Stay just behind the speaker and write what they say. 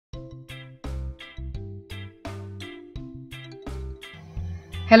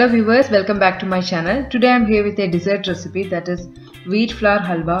Hello viewers, welcome back to my channel. Today I am here with a dessert recipe, that is wheat flour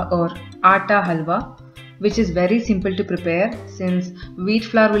halwa or atta halwa, which is very simple to prepare since wheat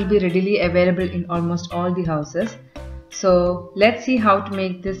flour will be readily available in almost all the houses. So let's see how to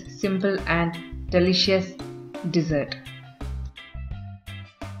make this simple and delicious dessert.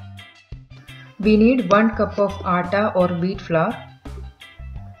 We need 1 cup of atta or wheat flour,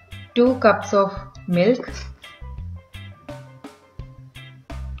 2 cups of milk,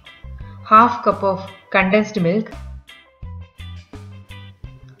 half cup of condensed milk,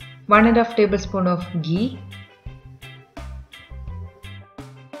 1½ tablespoon of ghee,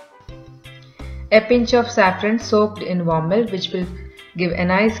 a pinch of saffron soaked in warm milk, which will give a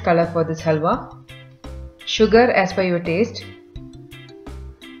nice color for this halwa, sugar as per your taste,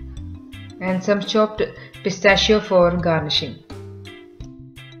 and some chopped pistachio for garnishing.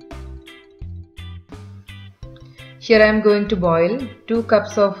 Here I am going to boil 2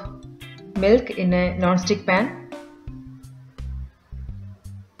 cups of milk in a non-stick pan.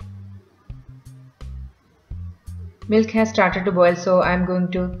 Milk has started to boil, so I am going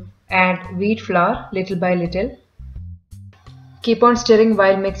to add wheat flour little by little. Keep on stirring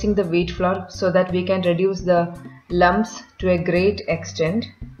while mixing the wheat flour so that we can reduce the lumps to a great extent.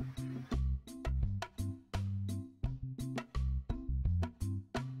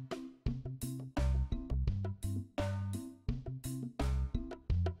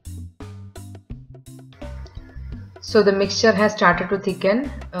 So the mixture has started to thicken.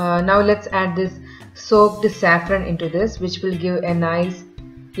 Now let's add this soaked saffron into this, which will give a nice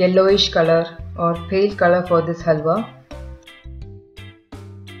yellowish color or pale color for this halwa.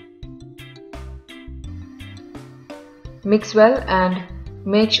 Mix well and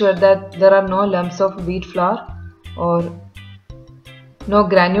make sure that there are no lumps of wheat flour or no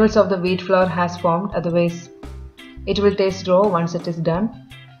granules of the wheat flour has formed, otherwise it will taste raw once it is done.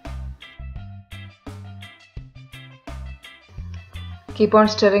 Keep on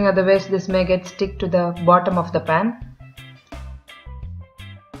stirring, otherwise this may get stick to the bottom of the pan.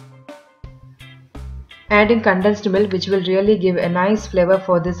 Adding condensed milk, which will really give a nice flavor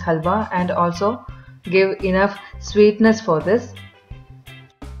for this halwa and also give enough sweetness for this.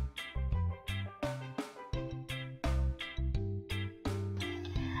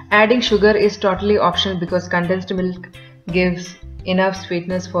 Adding sugar is totally optional because condensed milk gives enough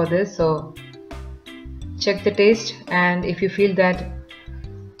sweetness for this, so check the taste, and if you feel that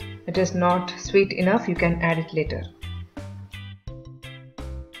it is not sweet enough, you can add it later.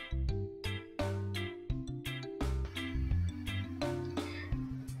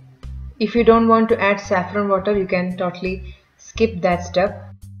 If you don't want to add saffron water, you can totally skip that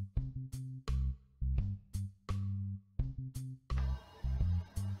step.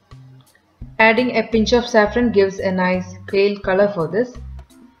 Adding a pinch of saffron gives a nice pale color for this.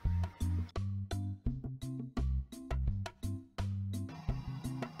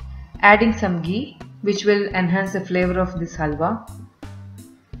 Adding some ghee, which will enhance the flavor of this halwa.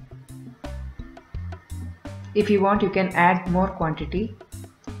 If you want, you can add more quantity.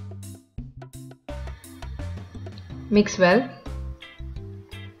 Mix well.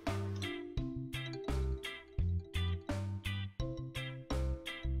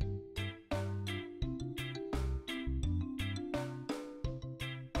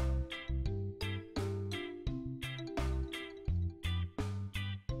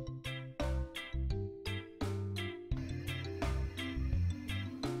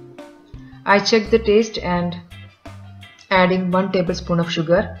 I checked the taste and adding 1 tablespoon of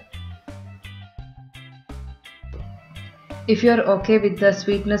sugar. If you are okay with the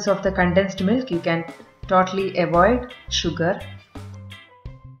sweetness of the condensed milk, you can totally avoid sugar.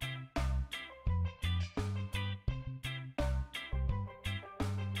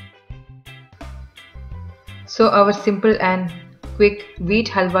 So our simple and quick wheat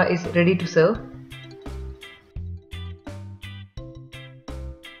halwa is ready to serve.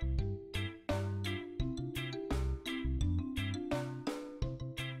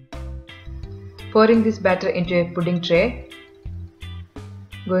 Pouring this batter into a pudding tray.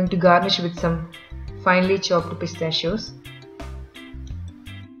 Going to garnish with some finely chopped pistachios.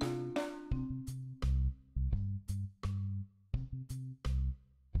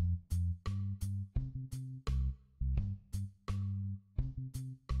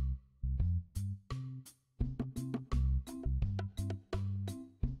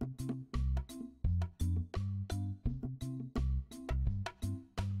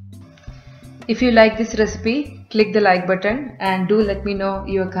 If you like this recipe, click the like button and do let me know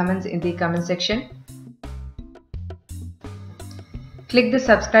your comments in the comment section. Click the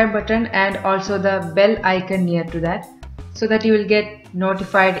subscribe button and also the bell icon near to that. so that you will get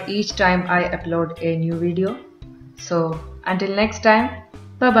notified each time I upload a new video. So until next time,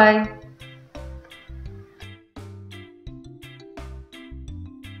 bye bye.